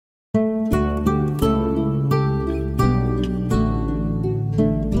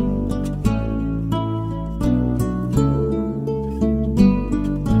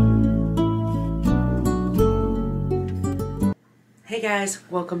guys,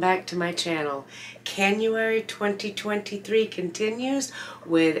 welcome back to my channel. Canuary 2023 continues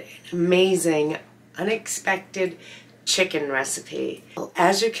with an amazing, unexpected chicken recipe.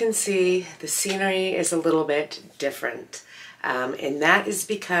 As you can see, the scenery is a little bit different. And that is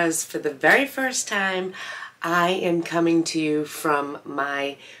because for the very first time, I am coming to you from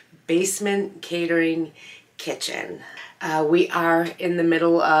my basement catering kitchen. We are in the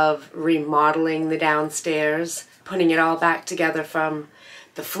middle of remodeling the downstairs, putting it all back together from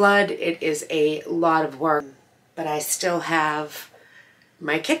the flood. It is a lot of work, but I still have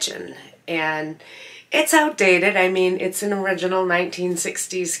my kitchen, and it's outdated. I mean, it's an original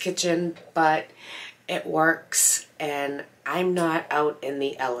 1960s kitchen, but it works, and I'm not out in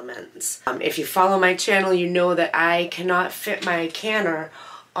the elements. If you follow my channel, you know that I cannot fit my canner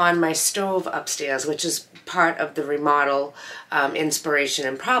on my stove upstairs, which is part of the remodel inspiration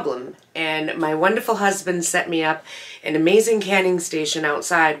and problem. And my wonderful husband set me up an amazing canning station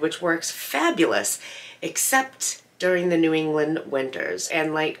outside, which works fabulous, except during the New England winters.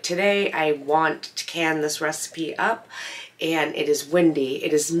 And like today, I want to can this recipe up, and it is windy,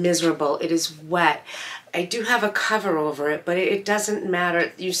 it is miserable, it is wet. I do have a cover over it, but it doesn't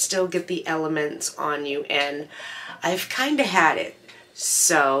matter. You still get the elements on you, and I've kind of had it.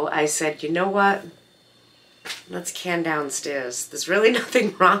 So I said, you know what? Let's can downstairs. There's really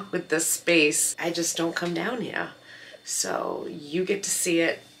nothing wrong with this space. I just don't come down here. So you get to see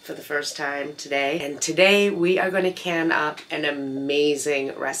it for the first time today. And today we are going to can up an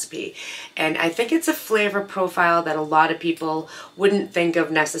amazing recipe. And I think it's a flavor profile that a lot of people wouldn't think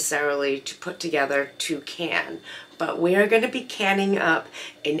of necessarily to put together to can. But we are going to be canning up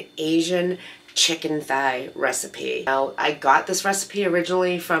an Asian chicken thigh recipe. Now, I got this recipe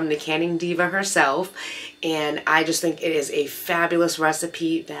originally from the canning diva herself, and I just think it is a fabulous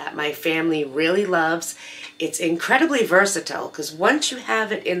recipe that my family really loves. It's incredibly versatile because once you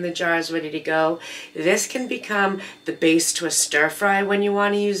have it in the jars ready to go, this can become the base to a stir fry when you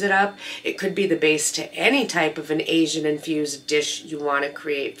want to use it up. It could be the base to any type of an Asian infused dish you want to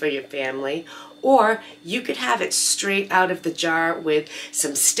create for your family. Or you could have it straight out of the jar with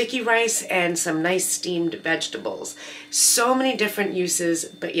some sticky rice and some nice steamed vegetables. So many different uses,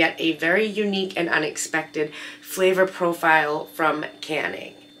 but yet a very unique and unexpected flavor profile from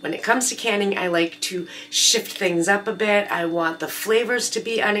canning. When it comes to canning, I like to shift things up a bit. I want the flavors to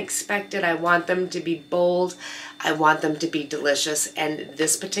be unexpected. I want them to be bold. I want them to be delicious. And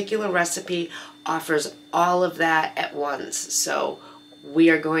this particular recipe offers all of that at once. So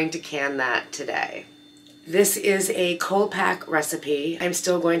we are going to can that today. This is a cold pack recipe. I'm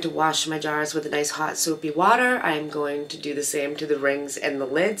still going to wash my jars with a nice hot soapy water. I'm going to do the same to the rings and the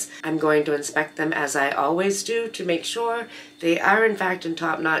lids. I'm going to inspect them as I always do to make sure they are in fact in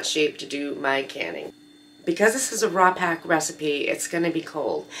top-notch shape to do my canning. Because this is a raw pack recipe, it's going to be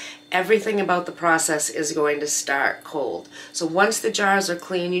cold. Everything about the process is going to start cold. So once the jars are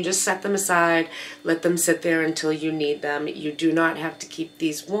clean, you just set them aside, let them sit there until you need them. You do not have to keep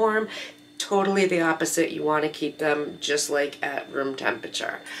these warm. Totally the opposite. You want to keep them just like at room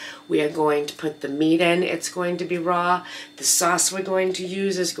temperature. We are going to put the meat in. It's going to be raw. The sauce we're going to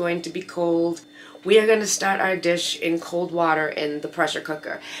use is going to be cold. We are going to start our dish in cold water in the pressure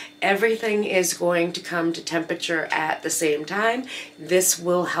cooker. Everything is going to come to temperature at the same time. This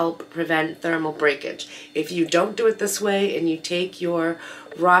will help prevent thermal breakage. If you don't do it this way and you take your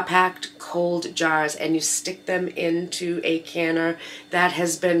raw packed cold jars and you stick them into a canner that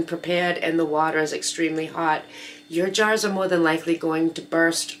has been prepared and the water is extremely hot, your jars are more than likely going to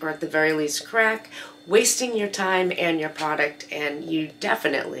burst or at the very least crack, wasting your time and your product, and you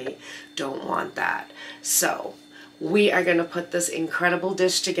definitely don't want that. So we are going to put this incredible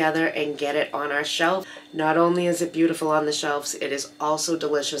dish together and get it on our shelf. Not only is it beautiful on the shelves, it is also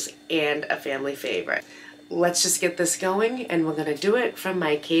delicious and a family favorite. Let's just get this going, and we're going to do it from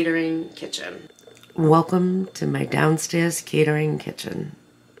my catering kitchen. Welcome to my downstairs catering kitchen.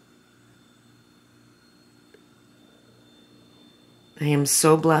 I am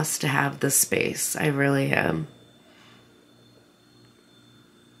so blessed to have this space. I really am.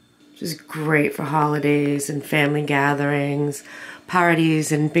 Just great for holidays and family gatherings,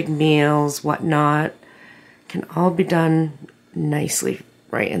 parties and big meals, whatnot. Can all be done nicely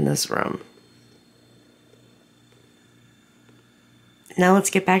right in this room. Now let's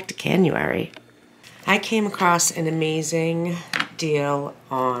get back to Canuary. I came across an amazing deal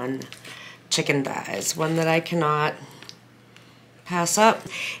on chicken thighs, one that I cannot pass up.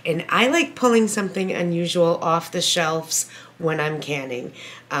 And I like pulling something unusual off the shelves when I'm canning.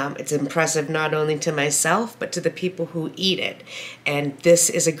 It's impressive not only to myself, but to the people who eat it. And this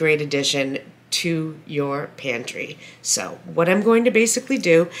is a great addition to your pantry. So what I'm going to basically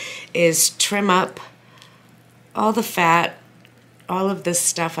do is trim up all the fat, all of this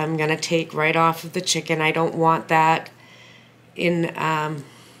stuff I'm going to take right off of the chicken. I don't want that in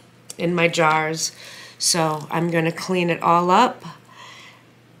my jars. So I'm going to clean it all up,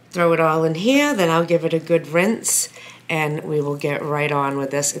 throw it all in here, then I'll give it a good rinse, and we will get right on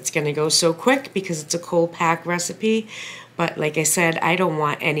with this. It's going to go so quick because it's a cold pack recipe, but like I said, I don't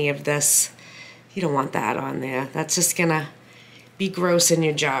want any of this. You don't want that on there. That's just going to be gross in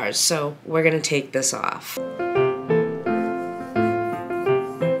your jars, so we're going to take this off.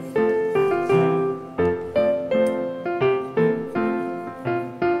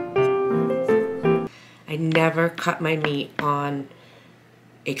 I never cut my meat on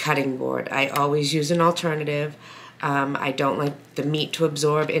a cutting board. I always use an alternative. I don't like the meat to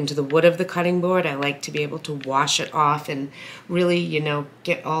absorb into the wood of the cutting board. I like to be able to wash it off and really, you know,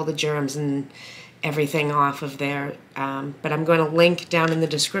 get all the germs and everything off of there. But I'm going to link down in the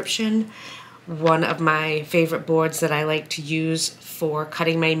description one of my favorite boards that I like to use for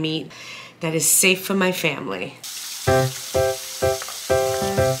cutting my meat that is safe for my family.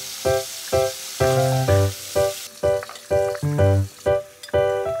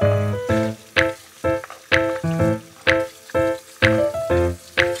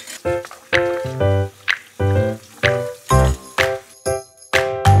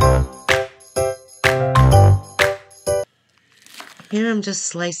 Here I'm just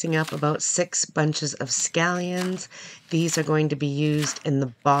slicing up about 6 bunches of scallions. These are going to be used in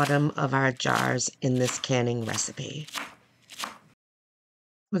the bottom of our jars in this canning recipe.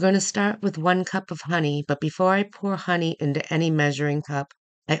 We're going to start with 1 cup of honey, but before I pour honey into any measuring cup,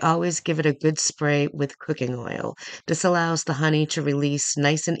 I always give it a good spray with cooking oil. This allows the honey to release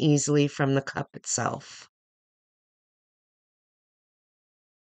nice and easily from the cup itself.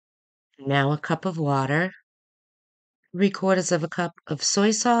 Now a cup of water. 3/4 of a cup of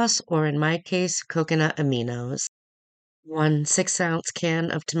soy sauce, or in my case, coconut aminos. 1 6-ounce can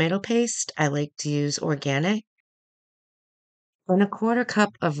of tomato paste. I like to use organic. And a 1/4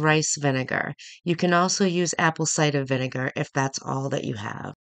 cup of rice vinegar. You can also use apple cider vinegar if that's all that you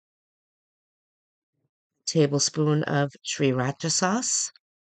have. Tablespoon of sriracha sauce.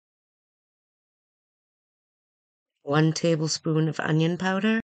 1 tablespoon of onion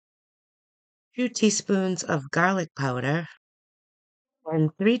powder. 2 teaspoons of garlic powder. And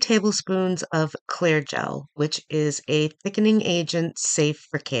 3 tablespoons of clear gel, which is a thickening agent safe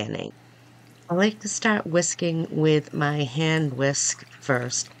for canning. I like to start whisking with my hand whisk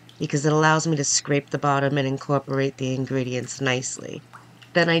first because it allows me to scrape the bottom and incorporate the ingredients nicely.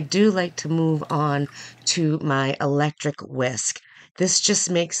 Then I do like to move on to my electric whisk. This just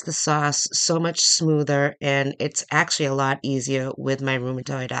makes the sauce so much smoother, and it's actually a lot easier with my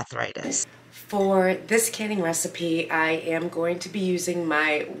rheumatoid arthritis. For this canning recipe, I am going to be using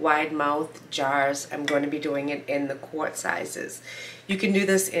my wide mouth jars. I'm going to be doing it in the quart sizes. You can do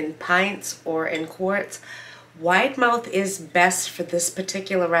this in pints or in quarts. Wide mouth is best for this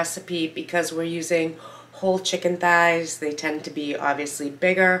particular recipe because we're using whole chicken thighs. They tend to be obviously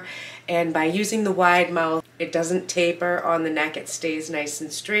bigger, and by using the wide mouth, it doesn't taper on the neck. It stays nice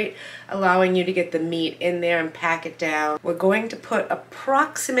and straight, allowing you to get the meat in there and pack it down. We're going to put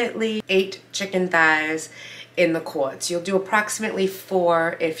approximately 8 chicken thighs in the quarts. You'll do approximately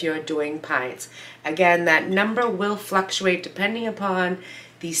 4 if you're doing pints. Again, that number will fluctuate depending upon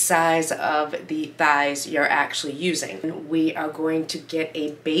the size of the thighs you're actually using. We are going to get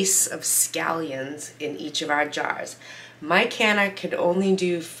a base of scallions in each of our jars. My canner could only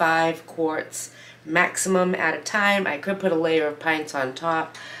do 5 quarts maximum at a time. I could put a layer of pints on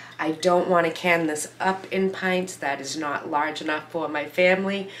top. I don't want to can this up in pints. That is not large enough for my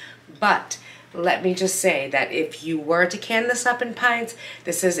family, but let me just say that if you were to can this up in pints,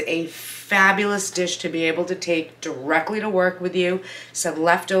 this is a fabulous dish to be able to take directly to work with you. Some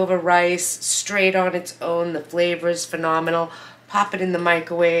leftover rice, straight on its own. The flavor is phenomenal. Pop it in the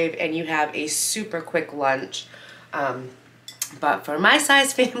microwave and you have a super quick lunch. But for my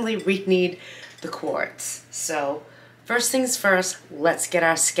size family, we need the quarts. So first things first, let's get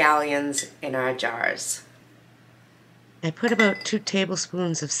our scallions in our jars. I put about 2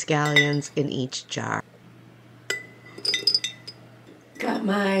 tablespoons of scallions in each jar. Got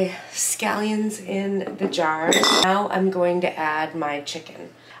my scallions in the jars. Now I'm going to add my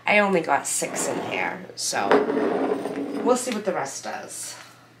chicken. I only got 6 in here, so we'll see what the rest does.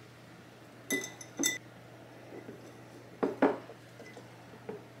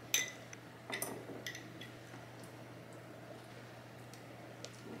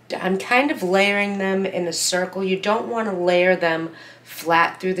 I'm kind of layering them in a circle. You don't want to layer them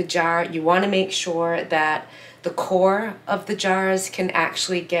flat through the jar. You want to make sure that the core of the jars can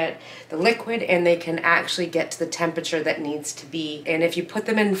actually get the liquid and they can actually get to the temperature that needs to be. And if you put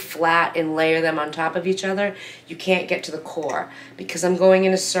them in flat and layer them on top of each other, you can't get to the core. Because I'm going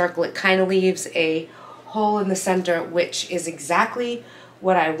in a circle, it kind of leaves a hole in the center, which is exactly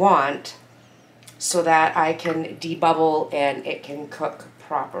what I want, so that I can debubble and it can cook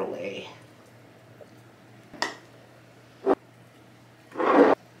properly.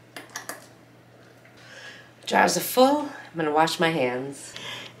 Jars are full. I'm gonna wash my hands.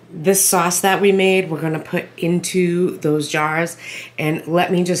 This sauce that we made, we're gonna put into those jars. And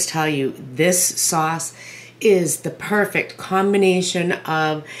let me just tell you, this sauce is the perfect combination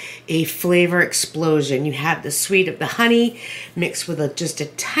of a flavor explosion. You have the sweet of the honey mixed with just a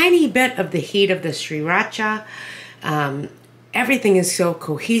tiny bit of the heat of the sriracha. Everything is so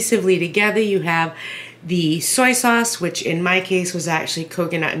cohesively together. You have the soy sauce, which in my case was actually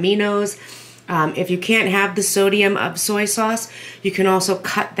coconut aminos. If you can't have the sodium of soy sauce, you can also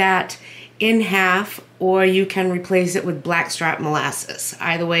cut that in half, or you can replace it with blackstrap molasses.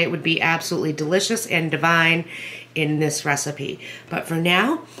 Either way, it would be absolutely delicious and divine in this recipe. But for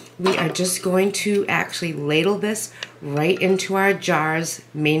now, we are just going to actually ladle this right into our jars,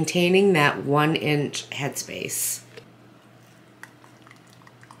 maintaining that 1-inch headspace.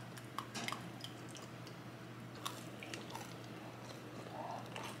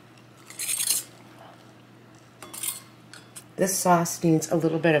 This sauce needs a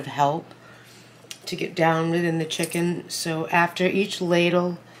little bit of help to get down within the chicken, so after each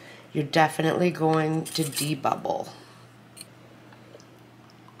ladle, you're definitely going to debubble.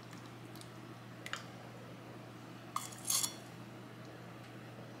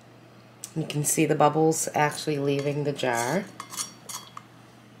 You can see the bubbles actually leaving the jar.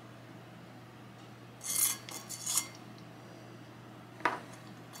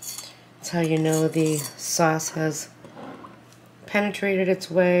 That's how you know the sauce has penetrated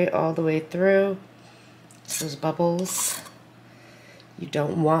its way all the way through. It's those bubbles. You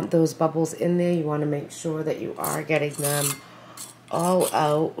don't want those bubbles in there. You want to make sure that you are getting them all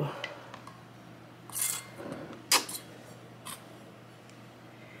out.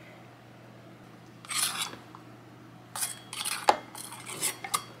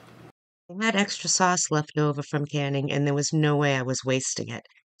 I had extra sauce left over from canning, and there was no way I was wasting it.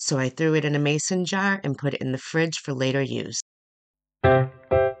 So I threw it in a mason jar and put it in the fridge for later use.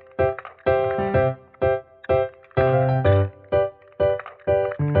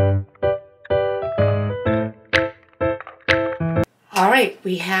 Alright,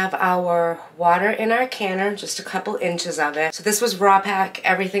 we have our water in our canner, just a couple inches of it. So this was raw pack.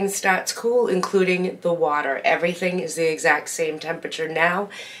 Everything starts cool, including the water. Everything is the exact same temperature now,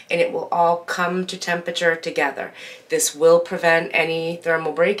 and it will all come to temperature together. This will prevent any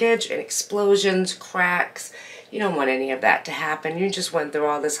thermal breakage and explosions, cracks. You don't want any of that to happen. You just went through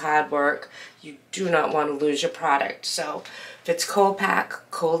all this hard work. You do not want to lose your product. So if it's cold pack,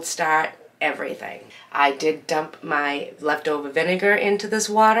 cold start, everything. I did dump my leftover vinegar into this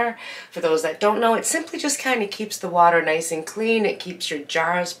water. For those that don't know, it simply just kind of keeps the water nice and clean. It keeps your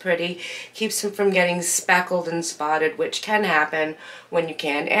jars pretty, keeps them from getting speckled and spotted, which can happen when you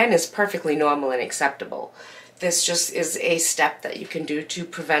can and is perfectly normal and acceptable. This just is a step that you can do to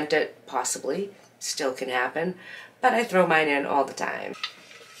prevent it, possibly. Still can happen, but I throw mine in all the time.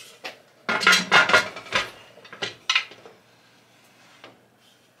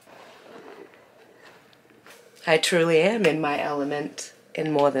 I truly am in my element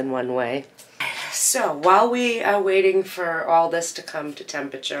in more than one way. So while we are waiting for all this to come to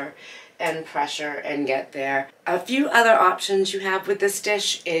temperature and pressure and get there, a few other options you have with this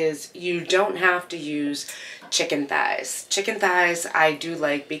dish is you don't have to use chicken thighs. Chicken thighs I do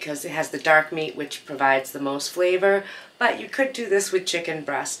like because it has the dark meat, which provides the most flavor, but you could do this with chicken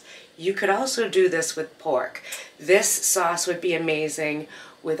breast. You could also do this with pork. This sauce would be amazing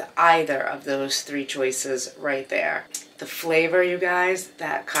with either of those three choices right there. The flavor, you guys,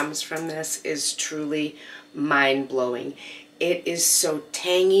 that comes from this is truly mind-blowing. It is so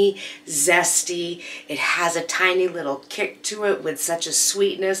tangy, zesty. It has a tiny little kick to it with such a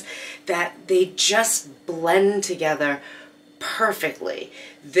sweetness that they just blend together perfectly.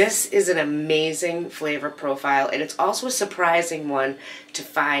 This is an amazing flavor profile, and it's also a surprising one to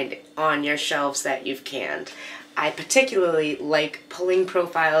find on your shelves that you've canned. I particularly like pulling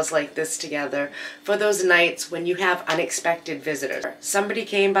profiles like this together for those nights when you have unexpected visitors. Somebody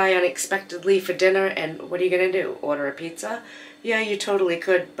came by unexpectedly for dinner, and what are you going to do? Order a pizza? Yeah, you totally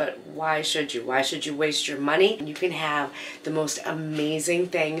could, but why should you? Why should you waste your money? You can have the most amazing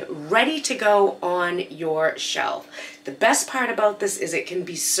thing ready to go on your shelf. The best part about this is it can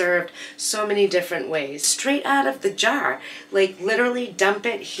be served so many different ways. Straight out of the jar. Like literally dump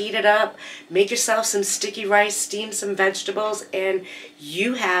it, heat it up, make yourself some sticky rice, steam some vegetables, and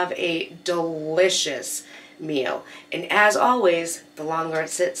you have a delicious meal. And as always, the longer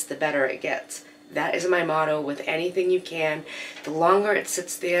it sits, the better it gets. That is my motto with anything you can. The longer it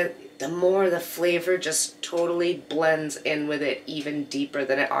sits there, the more the flavor just totally blends in with it even deeper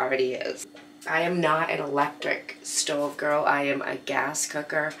than it already is. I am not an electric stove girl. I am a gas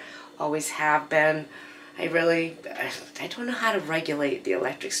cooker. Always have been. I don't know how to regulate the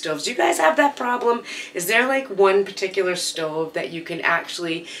electric stoves. Do you guys have that problem? Is there like one particular stove that you can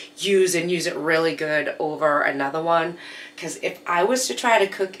actually use and use it really good over another one? Because if I was to try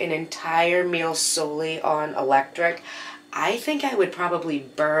to cook an entire meal solely on electric, I think I would probably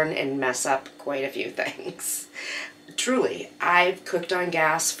burn and mess up quite a few things. Truly, I've cooked on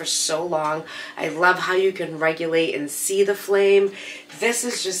gas for so long. I love how you can regulate and see the flame. This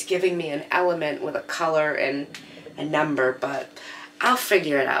is just giving me an element with a color and a number, but I'll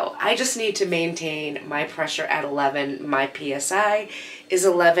figure it out. I just need to maintain my pressure at 11. My PSI is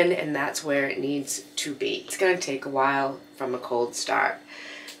 11, and that's where it needs to be. It's going to take a while from a cold start,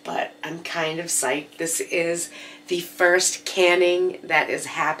 but I'm kind of psyched. This is the first canning that is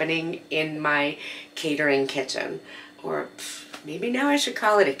happening in my catering kitchen. Or maybe now I should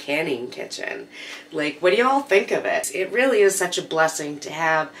call it a canning kitchen. Like, what do y'all think of it? It really is such a blessing to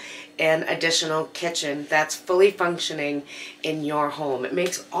have an additional kitchen that's fully functioning in your home. It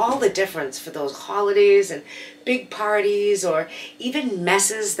makes all the difference for those holidays and big parties, or even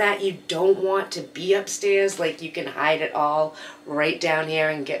messes that you don't want to be upstairs. Like, you can hide it all right down here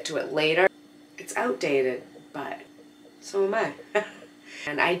and get to it later. It's outdated, but so am I.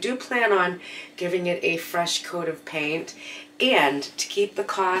 And I do plan on giving it a fresh coat of paint, and to keep the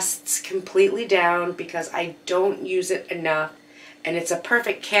costs completely down because I don't use it enough, and it's a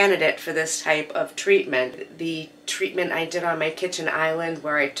perfect candidate for this type of treatment. The treatment I did on my kitchen island,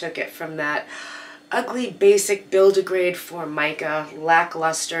 where I took it from that ugly basic Build-A-Grade Formica,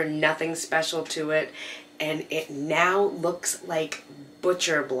 lackluster, nothing special to it, and it now looks like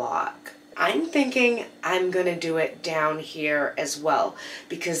butcher block. I'm thinking I'm going to do it down here as well,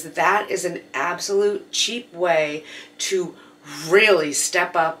 because that is an absolute cheap way to really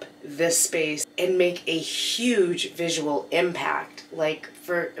step up this space and make a huge visual impact, like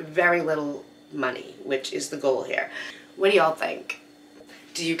for very little money, which is the goal here. What do y'all think?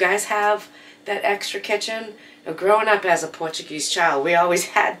 Do you guys have that extra kitchen? Now, growing up as a Portuguese child, we always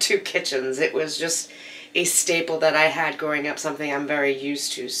had two kitchens. It was just a staple that I had growing up, something I'm very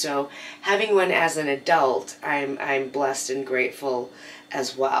used to. So having one as an adult, I'm blessed and grateful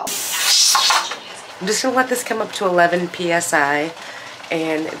as well. I'm just gonna let this come up to 11 PSI,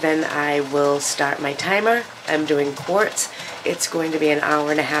 and then I will start my timer. I'm doing quarts. It's going to be an hour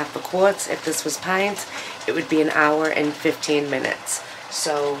and a half for quarts. If this was pints, it would be an hour and 15 minutes.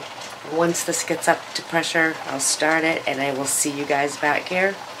 So once this gets up to pressure, I'll start it, and I will see you guys back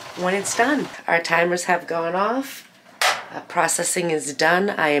here when it's done. Our timers have gone off. Processing is done.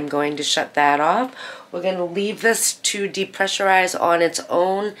 I am going to shut that off. We're going to leave this to depressurize on its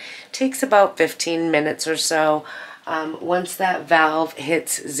own. Takes about 15 minutes or so. Once that valve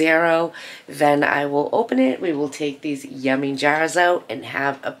hits 0, then I will open it. We will take these yummy jars out and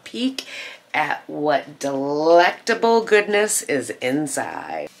have a peek at what delectable goodness is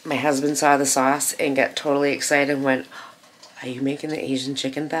inside. My husband saw the sauce and got totally excited and went, "Are you making the Asian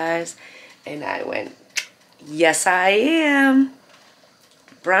chicken thighs?" And I went, "Yes, I am."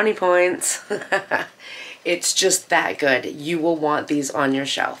 Brownie points. It's just that good. You will want these on your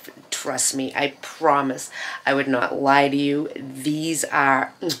shelf. Trust me, I promise. I would not lie to you. These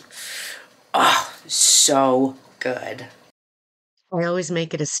are, oh, so good. I always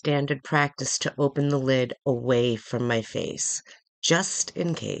make it a standard practice to open the lid away from my face, just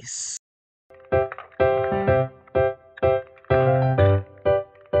in case.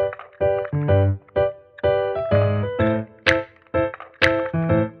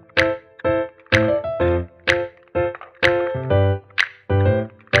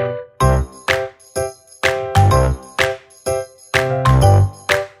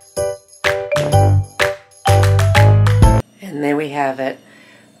 And there we have it.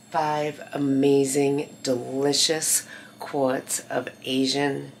 5 amazing, delicious quarts of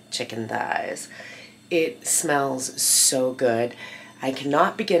Asian chicken thighs. It smells so good. I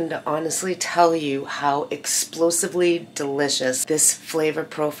cannot begin to honestly tell you how explosively delicious this flavor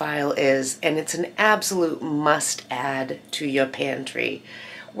profile is, and it's an absolute must-add to your pantry.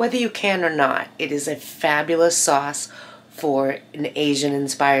 Whether you can or not, it is a fabulous sauce for an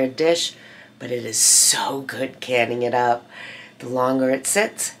Asian-inspired dish, but it is so good canning it up. The longer it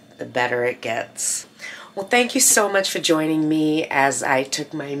sits, the better it gets. Well, thank you so much for joining me as I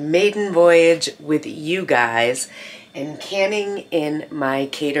took my maiden voyage with you guys and canning in my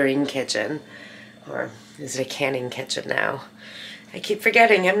catering kitchen. Or is it a canning kitchen now? I keep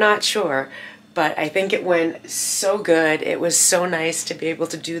forgetting, I'm not sure. But I think it went so good. It was so nice to be able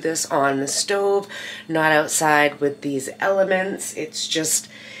to do this on the stove, not outside with these elements. It's just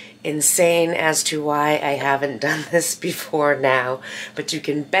insane as to why I haven't done this before now. But you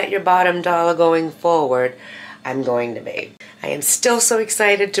can bet your bottom dollar going forward, I'm going to be. I am still so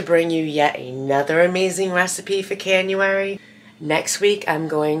excited to bring you yet another amazing recipe for Canuary. Next week I'm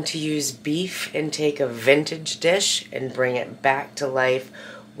going to use beef and take a vintage dish and bring it back to life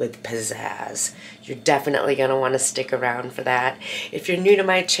with pizzazz. You're definitely going to want to stick around for that. If you're new to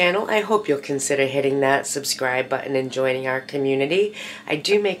my channel, I hope you'll consider hitting that subscribe button and joining our community. I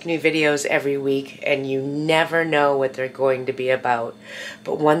do make new videos every week and you never know what they're going to be about.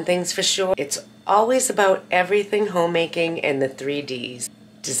 But one thing's for sure, it's always about everything homemaking and the 3Ds.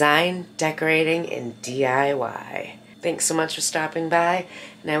 Design, decorating, and DIY. Thanks so much for stopping by,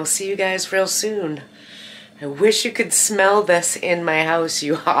 and I will see you guys real soon. I wish you could smell this in my house,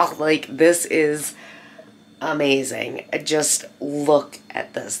 you all. Like, this is amazing. Just look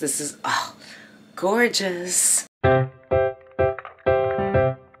at this. This is, oh, gorgeous.